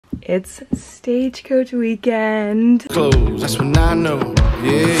It's Stagecoach weekend. Clothes, that's when I know,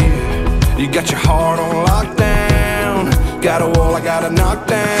 yeah. You got your heart on lockdown. Got a wall I gotta knock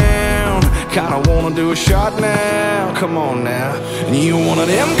down. Kinda wanna do a shot now. Come on now. And you one of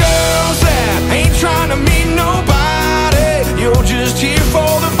them girls that ain't trying to meet nobody. You're just here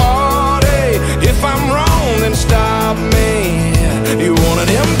for the party. If I'm wrong, then stop me. You one of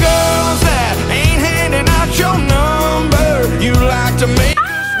them girls that ain't handing out your number. You like to make.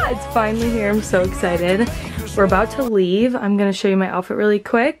 It's finally here. I'm so excited. We're about to leave. I'm gonna show you my outfit really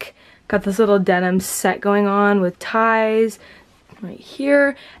quick. Got this little denim set going on with ties right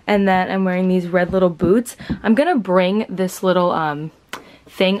here, and then I'm wearing these red little boots. I'm gonna bring this little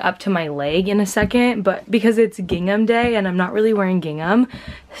thing up to my leg in a second, but because it's gingham day and I'm not really wearing gingham,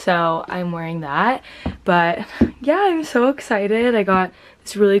 so I'm wearing that. But yeah, I'm so excited. I got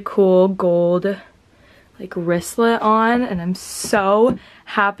this really cool gold like wristlet on, and I'm so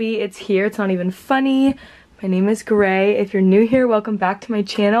happy it's here. It's not even funny. My name is Gray. If you're new here, welcome back to my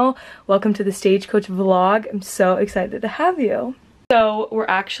channel. Welcome to the Stagecoach vlog. I'm so excited to have you. So we're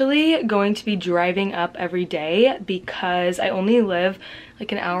actually going to be driving up every day because I only live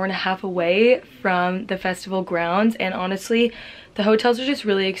like an hour and a half away from the festival grounds, and honestly the hotels are just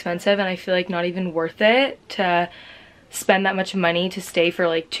really expensive and I feel like not even worth it to spend that much money to stay for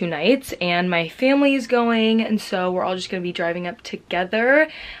like 2 nights. And my family is going, and so we're all just gonna be driving up together.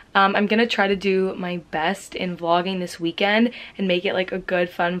 I'm gonna try to do my best in vlogging this weekend and make it like a good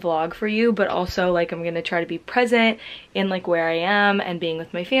fun vlog for you, but also like I'm gonna try to be present in like where I am and being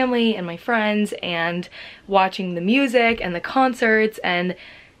with my family and my friends and watching the music and the concerts and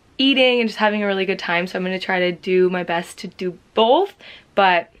eating and just having a really good time. So I'm gonna try to do my best to do both.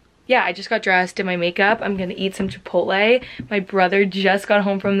 But yeah, I just got dressed, did my makeup. I'm gonna eat some Chipotle. My brother just got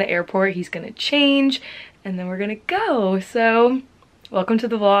home from the airport. He's gonna change and then we're gonna go. So welcome to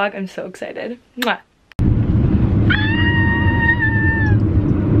the vlog. I'm so excited. Mwah.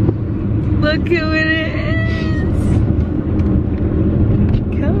 Look who it is.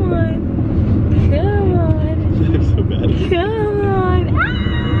 Come on. Come on. I'm so bad. Come on.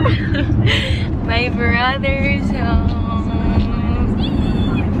 Ah! My brother's home.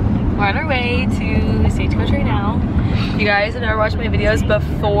 We're on our way to Stagecoach right now. You guys have never watched my videos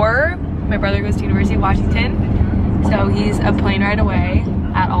before. My brother goes to University of Washington, so he's a plane ride away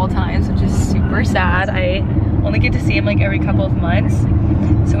at all times, which is super sad. I only get to see him like every couple of months,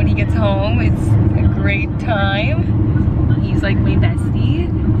 so when he gets home it's a great time. He's like my bestie.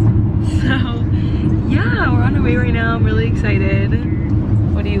 So yeah, we're on our way right now. I'm really excited.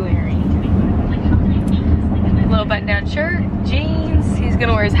 What are you wearing? Little button-down shirt, jeans. He's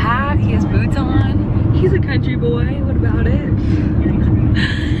gonna wear his hat. He has boots on. He's a country boy. What about it?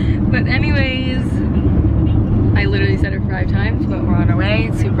 But anyways, I literally said it 5 times, but we're on our way.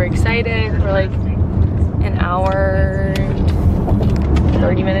 Super excited. We're like an hour,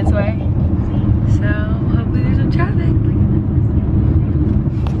 30 minutes away. So hopefully there's no traffic.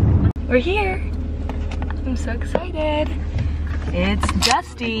 We're here. I'm so excited. It's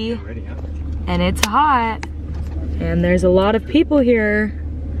dusty and it's hot. And there's a lot of people here.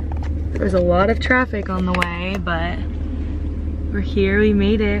 There's a lot of traffic on the way, but we're here, we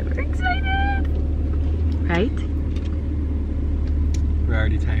made it. We're excited. Right? We're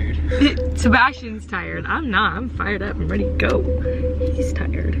already tired. Sebastian's tired. I'm not. I'm fired up. I'm ready to go. He's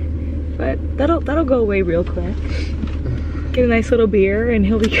tired. But that'll go away real quick. Get a nice little beer and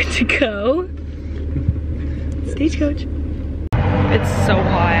he'll be good to go. Stagecoach. It's so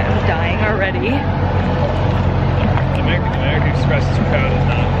hot. I'm dying already. American Express is crowded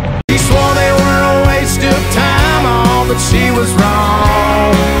now. She swore they were a waste of time, all but she was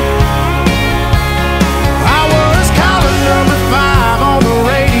wrong. I was caller number 5 on the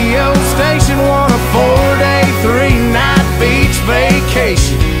radio station, won a 4-day, 3-night beach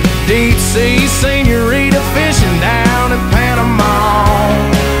vacation. Deep sea senorita fishing down in Panama.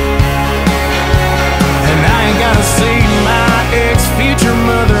 And I ain't gotta see my ex-future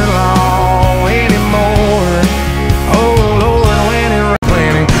mother-in-law anymore. Oh Lord, when it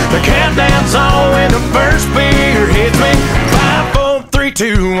rains, the countdown's on when the first beer hits me. 5, 4, 3,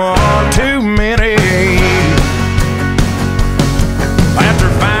 2, 1, too many. After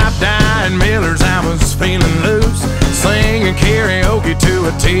 5 dying Millers, I was feeling loose, singing karaoke to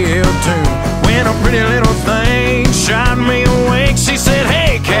a TL tune. When a pretty little thing shot me awake, she said,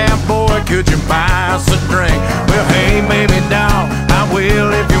 "Hey cowboy, could you buy us a drink?" Well, hey baby doll, I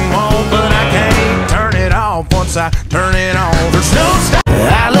will if you want, but I can't turn it off once I turn it on. There's no stop.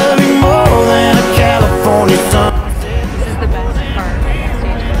 I love you more than a California sun. This is the best part of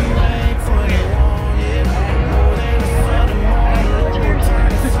Stagecoach.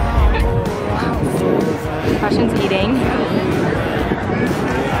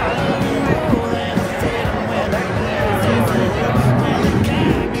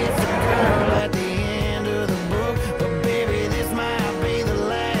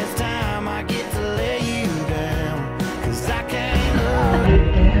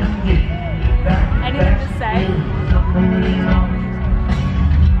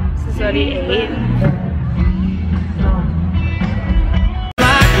 day 8.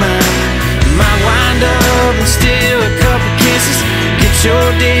 Might wind up and steal a couple kisses. Get your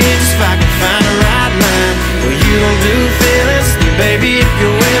digits if I can find the right line. Well, you don't do feelings, baby, if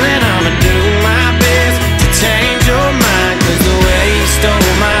you're willing, I'ma do my best to change your mind. Cause the way you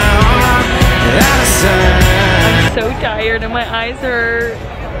stole my heart without a sign. I'm so tired and my eyes hurt.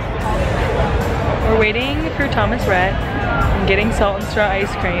 We're waiting for Thomas Rhett. I'm getting salt and straw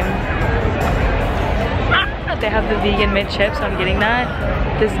ice cream. They have the vegan mint chips, so I'm getting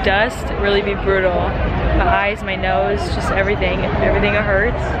that. This dust really be brutal. My eyes, my nose, just everything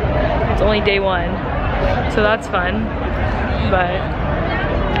hurts. It's only day 1, so that's fun. But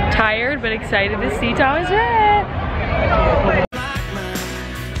tired, but excited to see Thomas Rhett.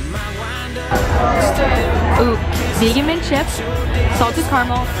 Ooh, vegan mint chips, salted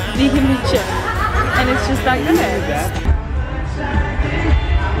caramel, vegan mint chips, and it's just that good.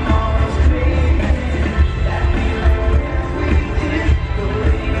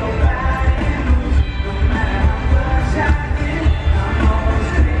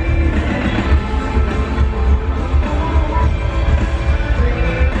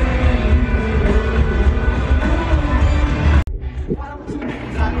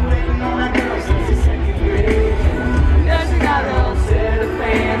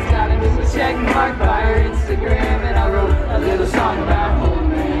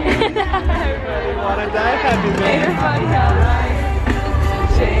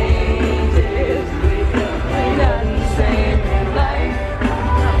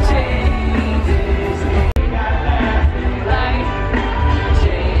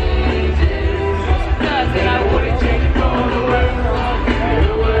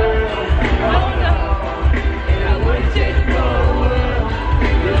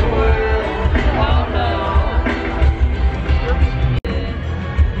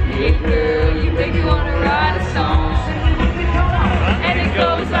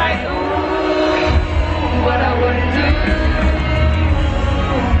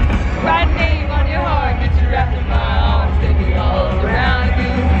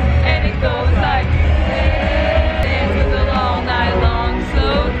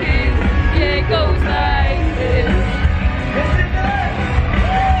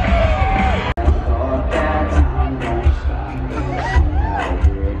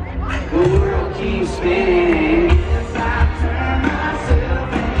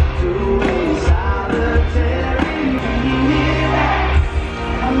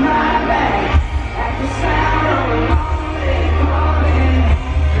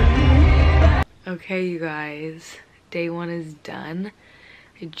 Okay, you guys, day 1 is done.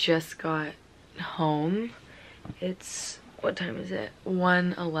 I just got home. It's, what time is it?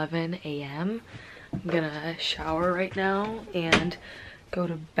 1:11 a.m. I'm gonna shower right now and go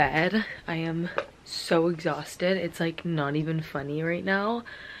to bed. I am so exhausted. It's like not even funny right now.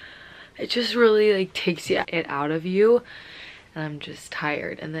 It just really like takes it out of you, and I'm just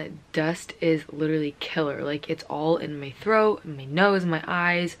tired, and the dust is literally killer. Like, it's all in my throat, my nose, my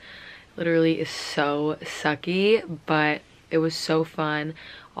eyes. Literally is so sucky, but it was so fun.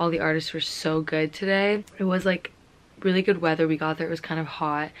 All the artists were so good today. It was like really good weather. We got there, it was kind of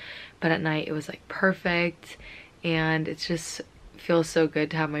hot, but at night it was like perfect, and it just feels so good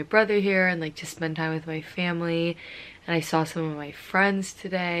to have my brother here and like just spend time with my family. And I saw some of my friends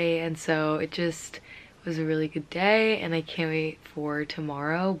today, and so it just was a really good day, and I can't wait for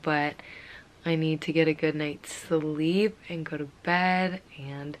tomorrow. But I need to get a good night's sleep and go to bed,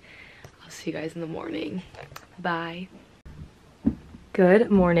 and see you guys in the morning. Bye.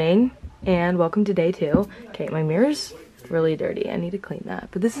 Good morning and welcome to day 2. Okay, my mirror's really dirty. I need to clean that.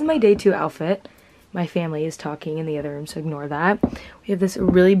 But this is my day 2 outfit. My family is talking in the other room, so ignore that. We have this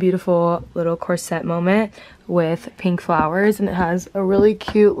really beautiful little corset moment with pink flowers, and it has a really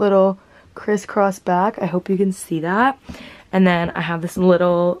cute little crisscross back. I hope you can see that. And then I have this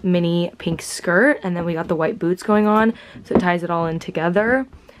little mini pink skirt, and then we got the white boots going on, so it ties it all in together.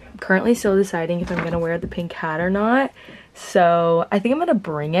 I'm currently still deciding if I'm gonna wear the pink hat or not, so I think I'm gonna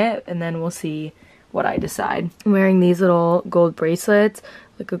bring it and then we'll see what I decide. I'm wearing these little gold bracelets,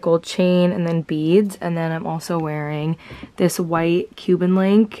 like a gold chain and then beads, and then I'm also wearing this white Cuban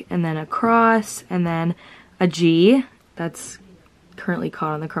link and then a cross and then a G that's currently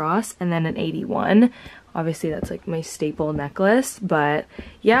caught on the cross, and then an 81. Obviously that's like my staple necklace. But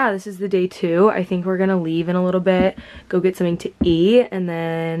yeah, this is the day 2. I think we're gonna leave in a little bit, go get something to eat, and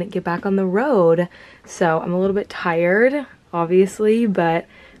then get back on the road. So I'm a little bit tired, obviously, but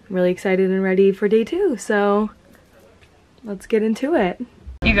I'm really excited and ready for day 2. So let's get into it.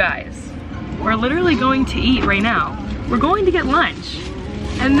 You guys, we're literally going to eat right now. We're going to get lunch.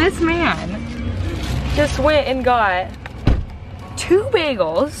 And this man just went and got 2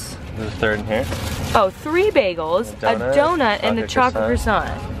 bagels. There's a third in here. Oh, 3 bagels, a donut, and a chocolate croissant.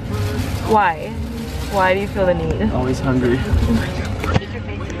 Why? Why do you feel the need? Always hungry.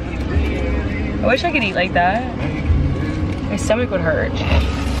 I wish I could eat like that. My stomach would hurt.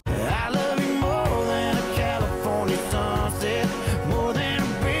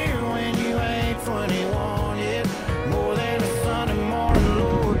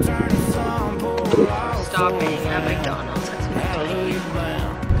 Stop eating at McDonald's.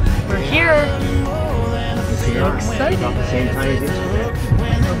 We're here. So excited. About the same time as yesterday.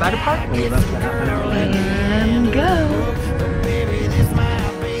 We're about to park. We left a half an hour later. And go.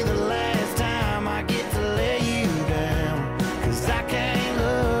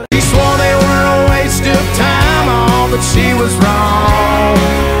 She swore they were a waste of time, all but she was wrong.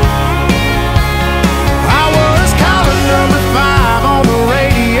 I was calling number 5 on the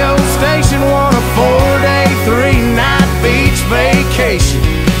radio station, won a 4-day, 3-night beach vacation.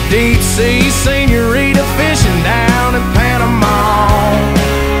 Deep sea senorita fishing down in Panama.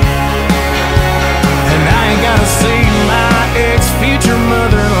 And I ain't gotta see my ex-future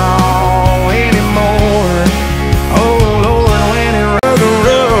mother-in-law anymore. Oh Lord, when it rode the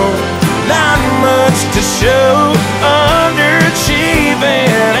road, not much to show.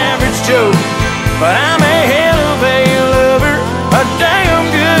 Underachieving, average Joe, but I'm a hell of a lover, a damn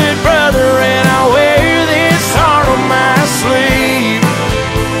good brother, and I wear this heart on my sleeve.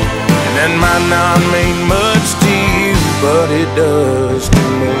 And that might not mean much to you, but it does to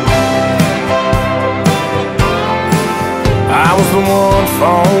me. I was the one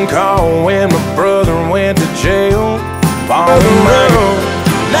phone call when my brother went to jail. On the road,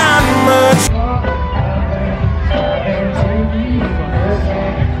 not much.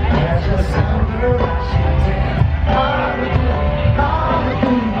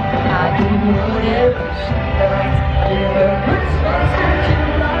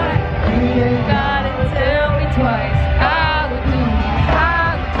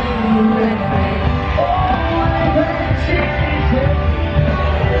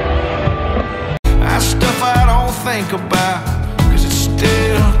 Think about, cause it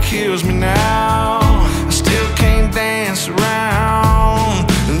still kills me now. I still can't dance around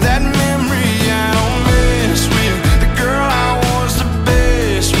that memory. I don't mess with the girl I was the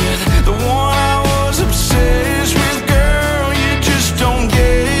best with, the one I was obsessed with. Girl, you just don't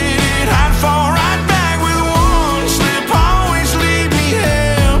get it. I'd fall right back with one slip, always leave me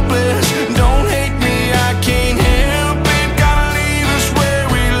helpless. Don't hate me, I can't help it. Gotta leave us where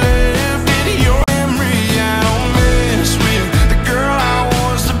we left it. Your memory, I don't mess with the girl I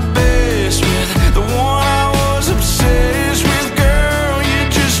was the best with, the one I was obsessed with. Girl, you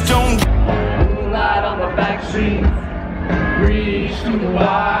just don't get it. Moonlight on the backseat, breeze through the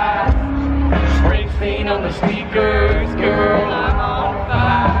wide, Springsteen on the speakers. Girl, I'm on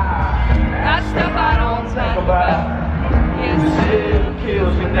fire. That stuff I don't talk about, it still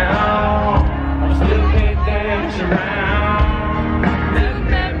kills me now. I still can't dance around that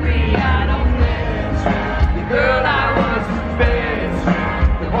memory. I don't mess with the girl I was the best,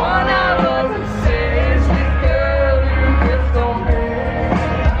 the one I was obsessed with. Girl, you just don't get it.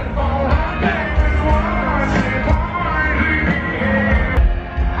 I fall right back with one slip, always leave me here.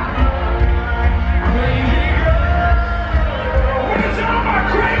 Crazy girl, where's all my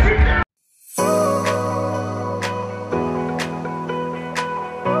crazy girl?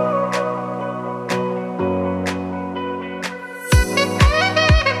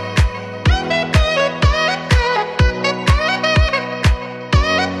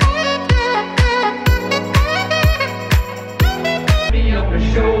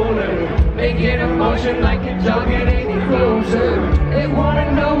 Making a motion like you're talking any closer. They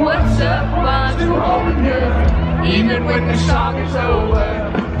wanna know what's up while I'm still holding you. Even when the song is over,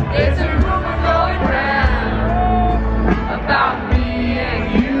 there's a rumor going round about me and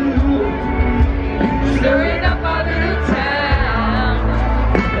you, stirring up our little town.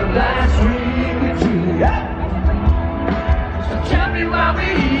 The last week or two. So tell me why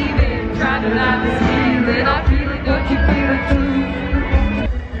we're even trying to light this feeling. I feel it, don't you feel it too?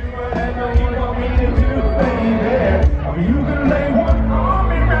 You can lay one on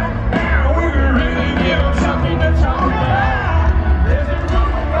me right now. We can really give something to talk about. There's a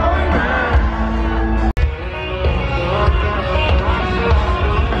rumor going round.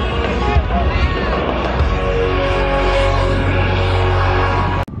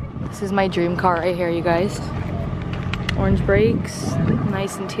 This is my dream car right here, you guys. Orange brakes,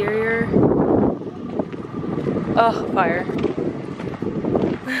 nice interior. Oh, fire.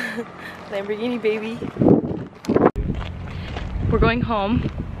 Lamborghini, baby. we're going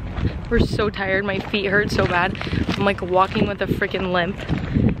home. We're so tired, my feet hurt so bad. I'm like walking with a freaking limp.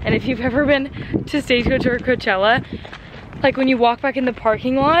 And if you've ever been to Stagecoach or Coachella, like when you walk back in the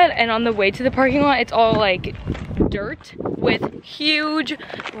parking lot and on the way to the parking lot, it's all like dirt with huge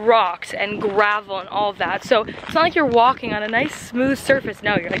rocks and gravel and all of that. So it's not like you're walking on a nice smooth surface.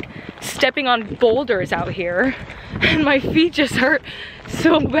 No, you're like stepping on boulders out here. And my feet just hurt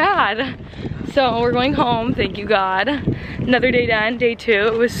so bad. So we're going home, thank you God. Another day done, day 2.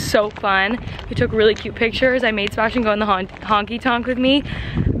 It was so fun. We took really cute pictures. I made Sebastian go in the honky tonk with me.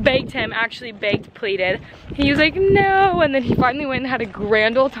 Begged him, actually begged, pleaded. He was like, no, and then he finally went and had a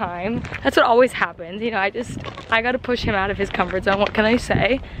grand old time. That's what always happens, you know, I gotta push him out of his comfort zone. What can I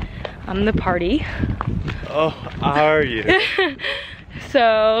say? I'm the party. Oh, are you?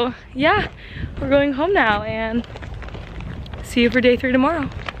 So, yeah, we're going home now and see you for day 3 tomorrow.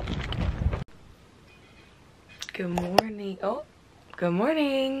 Good morning. Oh, good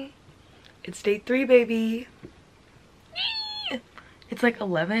morning. It's day 3, baby. It's like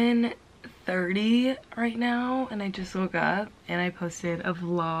 11:30 right now and I just woke up and I posted a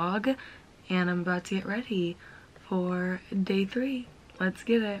vlog and I'm about to get ready for day 3. Let's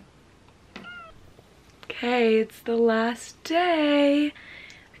get it. Okay, it's the last day.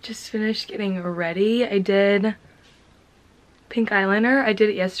 I just finished getting ready. I did pink eyeliner. I did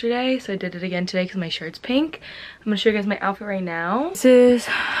it yesterday, so I did it again today because my shirt's pink. I'm gonna show you guys my outfit right now. This is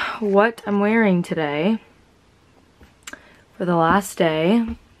what I'm wearing today for the last day.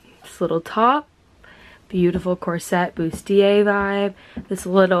 This little top, beautiful corset bustier vibe, this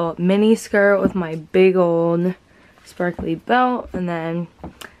little mini skirt with my big old sparkly belt, and then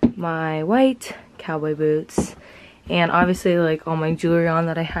my white cowboy boots, and obviously like all my jewelry on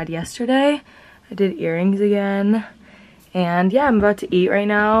that I had yesterday. I did earrings again. And yeah, I'm about to eat right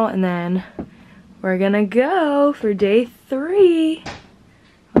now and then we're gonna go for day 3.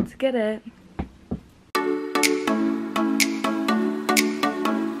 Let's get it.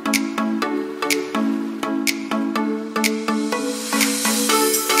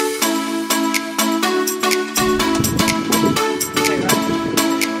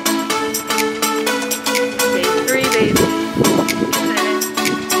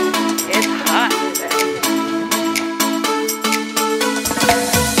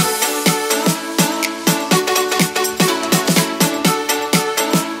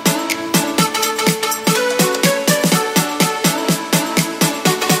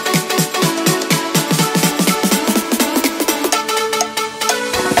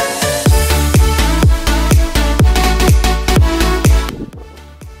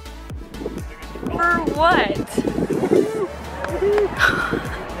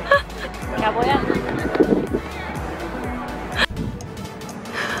 Cowboy hat.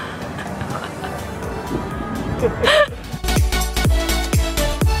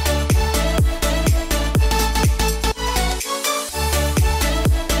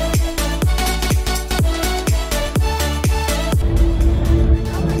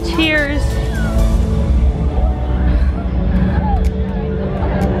 Cheers.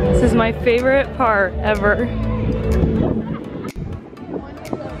 This is my favorite part ever.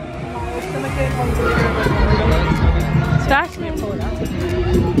 Sebastian.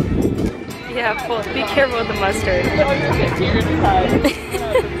 Yeah, pull it. Be careful with the mustard.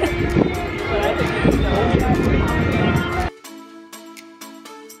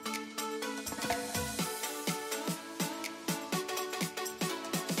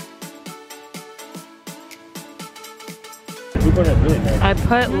 I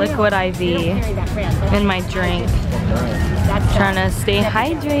put liquid IV in my drink. Trying to stay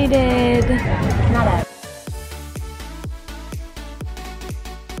hydrated.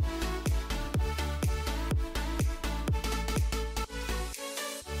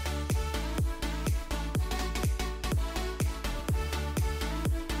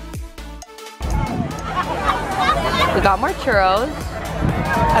 We got more churros,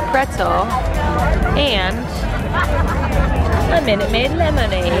 a pretzel, and a Minute Maid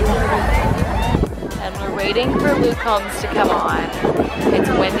lemonade. And we're waiting for Luke Combs to come on. It's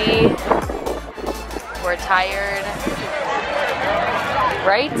windy. We're tired.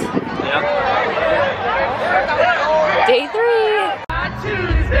 Right? Yep. Day 3.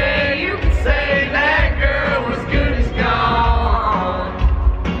 Tuesday, you can say that girl was good as gone.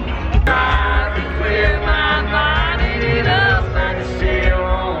 Trying to clear my mind, ended up like a shell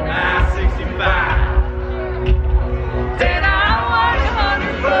on I-65. Then I won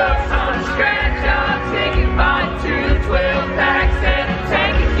 $100 on a scratch off ticket, bought 2 12-packs and a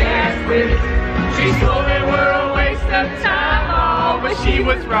tank of gas with it. She told me we're a waste of time, oh, but she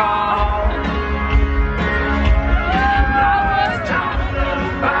was wrong. I was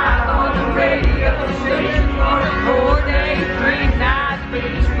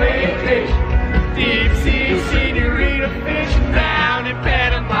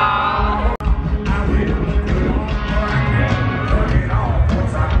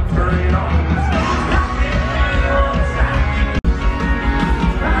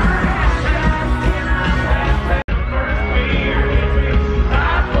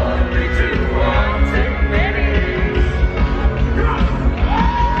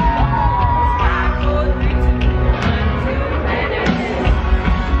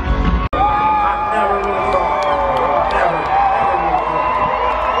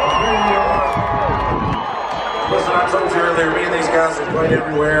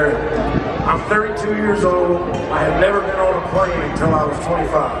 32 years old. I had never been on a plane until I was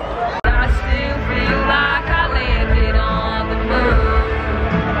 25. I still feel like I landed on the moon,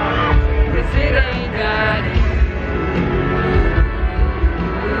 'cause it ain't got you.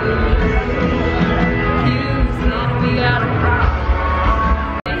 Houston, we got a problem.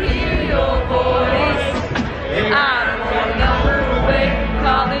 I hear your voice. I'm one number away from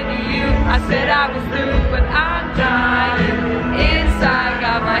calling you. I said I was through, but I'm dying. Inside,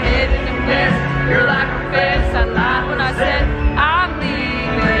 got my head in the mess. You're like a fence. I lied when I said I'm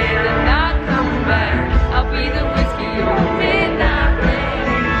leaving and not coming back. I'll be the whiskey or the midnight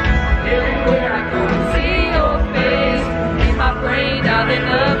rain. Everywhere I go and see your face. In my brain, dialing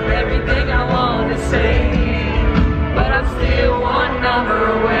up everything I want to say. But I'm still one number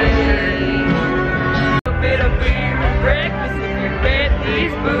away. A bit of beer and breakfast if you bet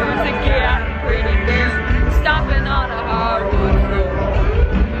these booze and get out of pretty news. Stopping on a hardwood floor.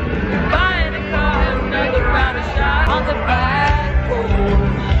 Buying a car and another round of shot on the back porch.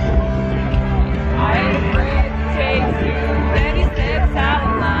 I ain't afraid to take you many steps out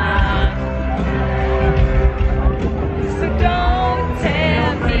of line. So don't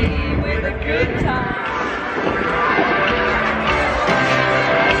tempt me with a good time.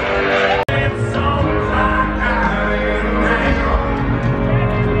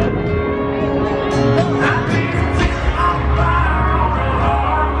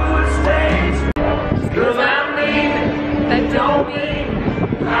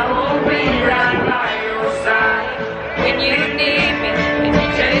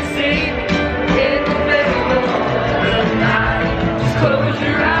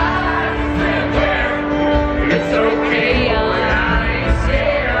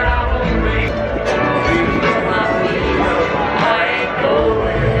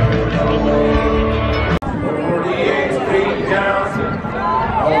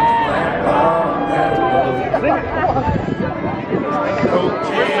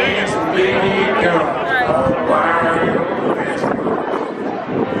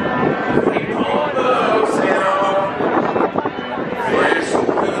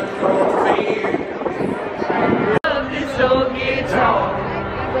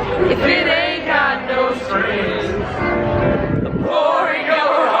 If it ain't got no strings, pouring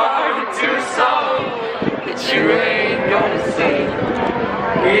your heart into a song that you ain't gonna sing.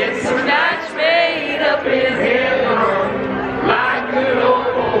 It's a match made up in heaven, like good old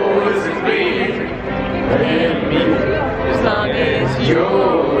boys and me, as long as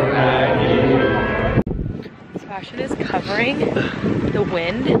you're right here. Sebastian is covering the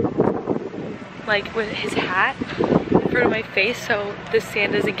wind, like with his hat, in front of my face so the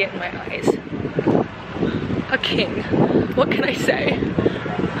sand doesn't get in my eyes. A king. What can I say?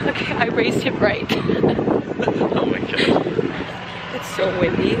 Okay, I raised him right. Oh my god. It's so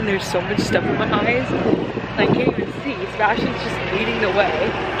windy and there's so much stuff in my eyes. I can't even see. Sebastian's just leading the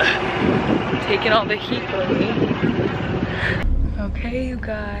way. Taking all the heat for me. Okay, you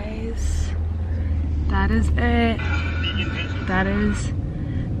guys. That is it. That is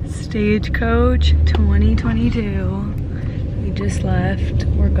Stagecoach 2022. We just left.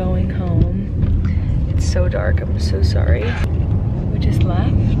 We're going home. It's so dark. I'm so sorry. We just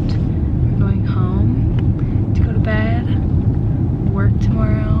left. We're going home to go to bed. Work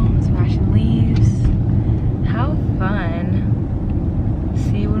tomorrow. Sebastian leaves. How fun.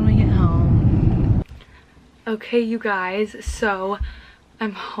 See you when we get home. Okay, you guys. So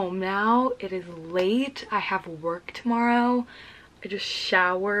I'm home now. It is late. I have work tomorrow. I just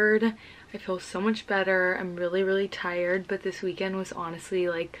showered. I feel so much better. I'm really tired, but this weekend was honestly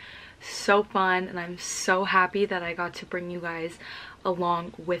like so fun and I'm so happy that I got to bring you guys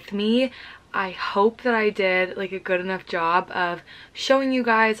along with me. I hope that I did like a good enough job of showing you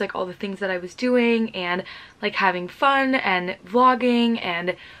guys like all the things that I was doing and like having fun and vlogging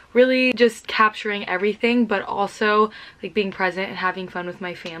and really just capturing everything, but also like being present and having fun with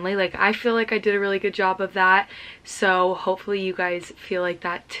my family. Like I feel like I did a really good job of that, so hopefully you guys feel like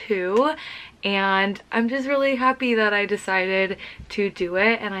that too. And I'm just really happy that I decided to do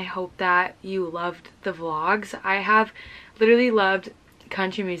it, and I hope that you loved the vlogs. I have literally loved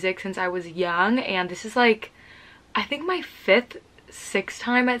country music since I was young, and this is like I think my 6th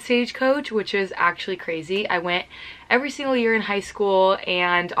time at Stagecoach, which is actually crazy. I went every single year in high school,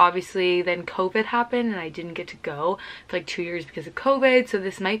 and obviously then COVID happened and I didn't get to go for like 2 years because of COVID. So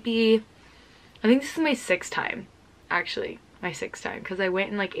this might be, I think this is my 6th time, actually my 6th time, because I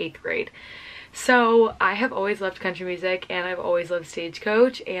went in like 8th grade. So I have always loved country music and I've always loved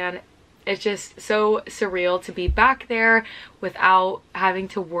Stagecoach, and it's just so surreal to be back there without having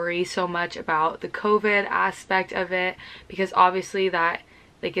to worry so much about the COVID aspect of it, because obviously that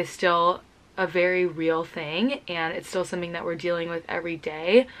like is still a very real thing, and it's still something that we're dealing with every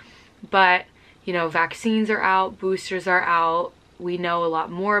day. But, you know, vaccines are out, boosters are out. We know a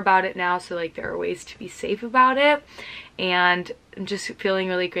lot more about it now, so like there are ways to be safe about it. And I'm just feeling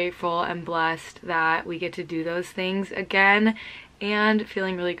really grateful and blessed that we get to do those things again, and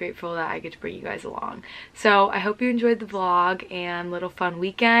feeling really grateful that I get to bring you guys along. So I hope you enjoyed the vlog and little fun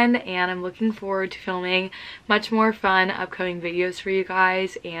weekend, and I'm looking forward to filming much more fun upcoming videos for you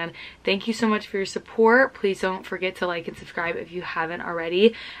guys. And thank you so much for your support. Please don't forget to like and subscribe if you haven't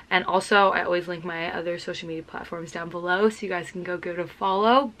already. And also, I always link my other social media platforms down below so you guys can go give it a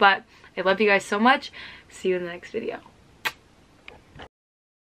follow. But I love you guys so much. See you in the next video.